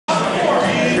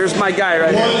my guy right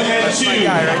here. That's my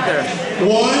guy right there.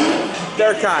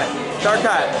 Darkai.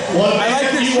 I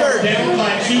like your shirt.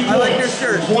 I like your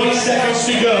shirt. 20 seconds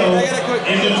to go. I got a quick.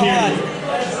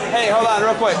 Hey, hold on,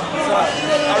 real quick. So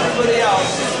everybody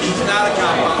else is not a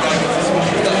compound guy.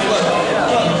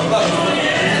 Look.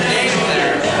 Name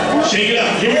there. Shake it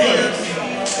up. Here we go.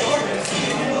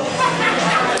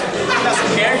 Got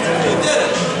some character. You did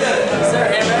it. Yes, sir.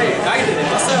 Hey, ready? I did it.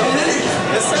 Yes, sir.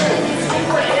 Yes, sir.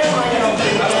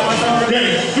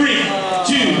 Ready? 3,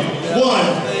 2, 1,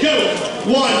 go.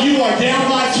 1, you are down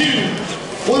by 2.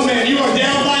 1 man, you are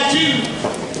down by 2.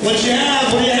 What you have?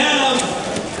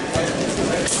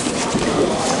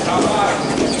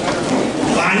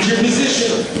 Find your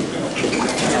position.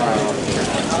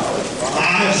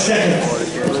 5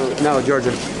 seconds. No,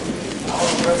 Georgia.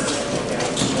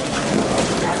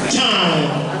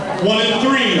 Time. 1 and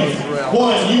 3.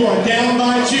 1, you are down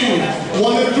by 2.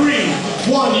 1 and 3.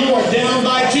 1, you are down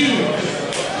by 2.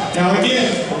 Now again,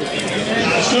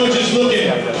 coach is looking.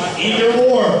 Either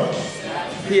or.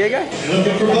 PA guy?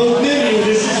 Looking for both men here.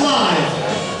 This is live.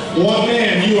 1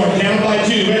 man, you are down by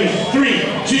 2. Ready? 3,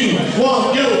 2,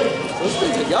 1, go. Those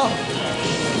things are go.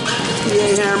 PA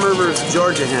Hammer versus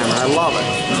Georgia Hammer. I love it.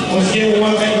 Once again, we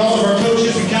want to thank all of our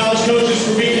coaches and college coaches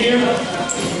for being here.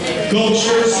 Gold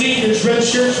shirts, seniors, red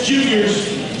shirts, juniors,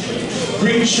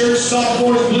 green shirts,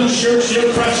 sophomores, blue shirts,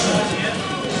 young freshmen.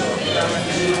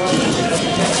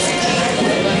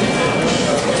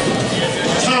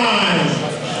 Time.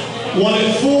 1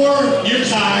 and 4, you're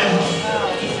tied.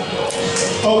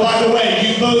 Oh, by the way,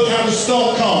 you both have a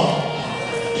stall call.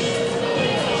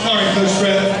 Sorry, Coach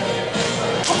Fred.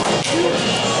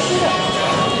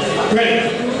 Ready?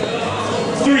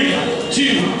 3,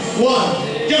 2,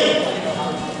 1, go.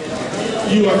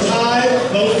 You are tied,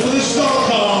 both for the stall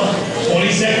call.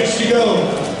 20 seconds to go.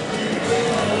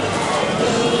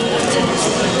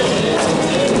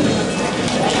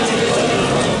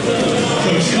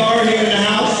 Coach Carr here in the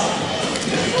house.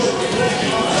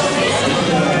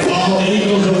 All the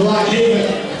Eagles of Lock Haven.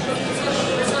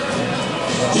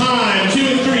 Time, 2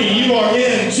 and 3. You are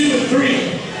in 2 and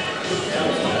 3.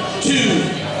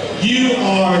 2. You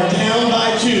are down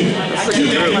by 2. 2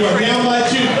 man, you are down by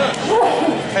 2.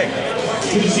 Hey.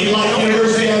 Good to see Locke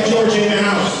University out of Georgia in the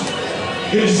house.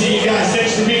 Good to see you guys.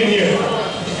 Thanks for being here.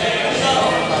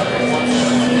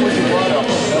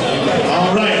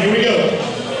 All right, here we go.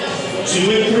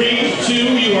 2 and 3. 2,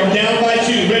 you are down by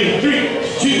 2. Ready? 3,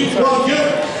 2, 1, go.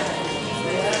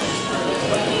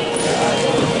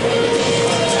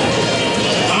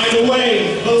 Find a way.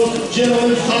 Both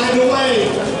gentlemen, find a way.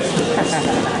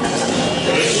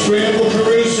 Scramble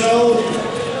Caruso,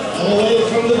 all the way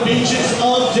from the beaches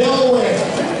of Delaware.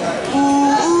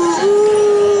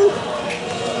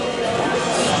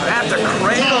 Wrap the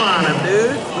cradle on him,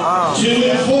 dude. Oh. 2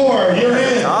 and 4, you're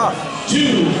in. 2,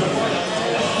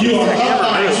 you are up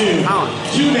by 2.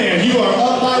 2 man, you are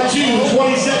up by 2.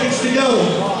 20 seconds to go.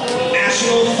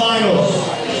 National finals.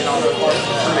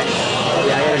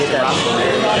 Yeah, I gotta get that.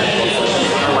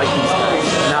 I like these guys.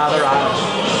 Nah, they're out.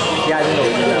 Yeah, I think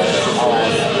they'll do that.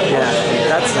 Yeah,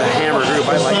 that's the Hammer group. I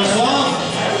like that.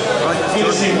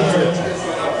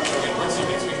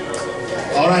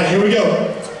 All right, here we go.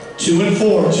 2 and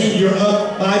 4. 2, you're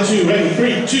up by 2. Ready?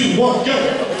 3, 2, 1, go.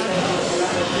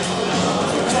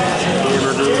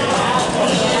 Hammer group.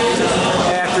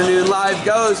 Afternoon live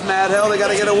goes, Matt Hill. They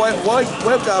gotta get a wake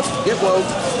up. Get woke.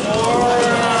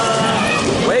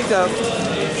 Wake up.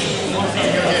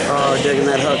 Oh, digging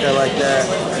that hook. I like that.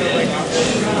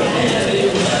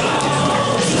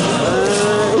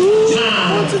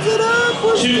 Time. It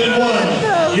up. 2 and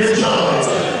 1. You're tied.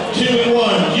 2 and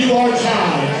 1. You are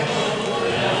tied.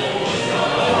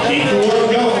 Keep the work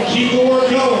going. Keep the work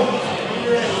going.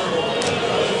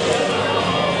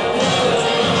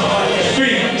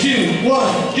 3, 2,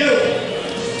 1, go.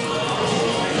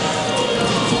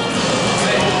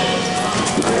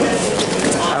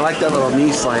 I like that little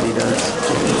knee slide he does.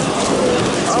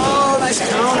 Oh, nice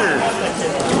counter.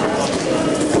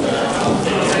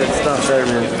 Good stuff there,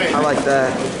 man. I like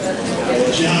that.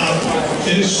 Good job.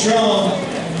 Finish strong.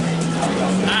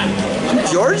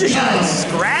 Georgia guys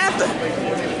scrapping.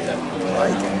 I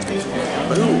like it.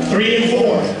 Boom. 3 and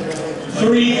 4.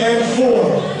 3 and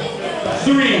 4.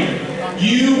 3.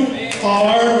 You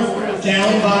are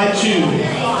down by 2.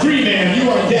 3 man, you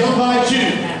are down by 2.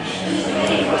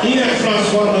 Enoch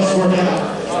Francois must work out.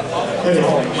 Ready?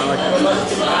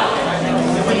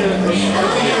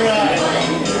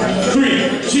 3,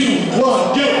 2, 1,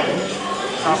 go.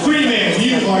 3 man,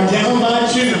 you are down by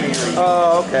 2.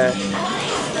 Oh, okay.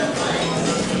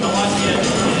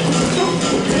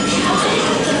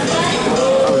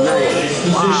 Oh, nice.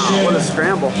 position. What a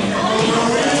scramble.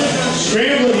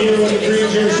 Scrambling here with the green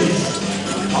jerseys.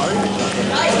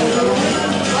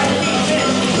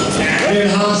 And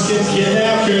Hoskins getting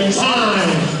after it. Time.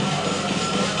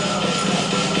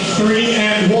 3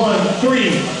 and 1.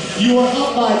 3. You are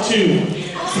up by 2.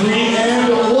 3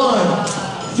 and 1.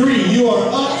 3. You are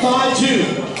up by 2.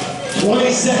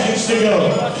 20 seconds to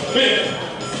go.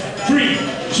 3,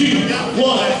 2,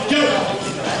 1, go.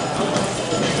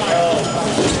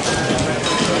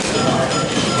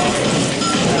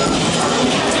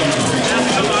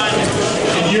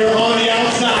 And you're on the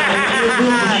outside.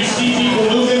 If you see people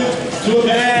moving to a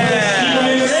bad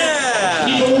place,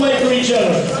 keep them away from each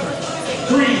other.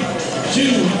 3,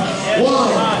 2,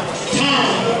 1,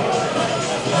 time.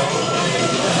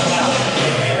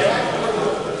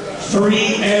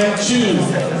 3 and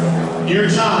 2. You're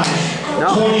tied.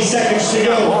 20 seconds to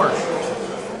go.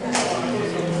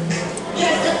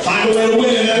 Find a way to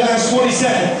win in that last 20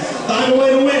 seconds. Find a way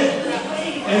to win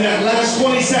in that last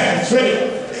 20 seconds. Ready?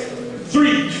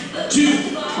 3, 2,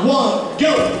 1,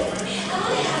 go.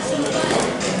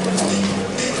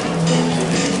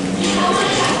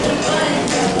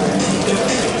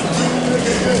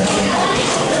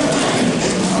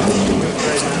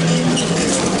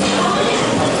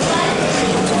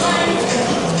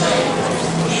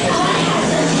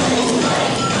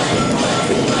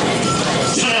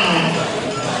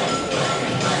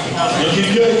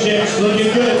 Looking good, James.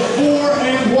 Looking good. 4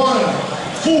 and 1.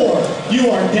 4. You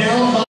are down by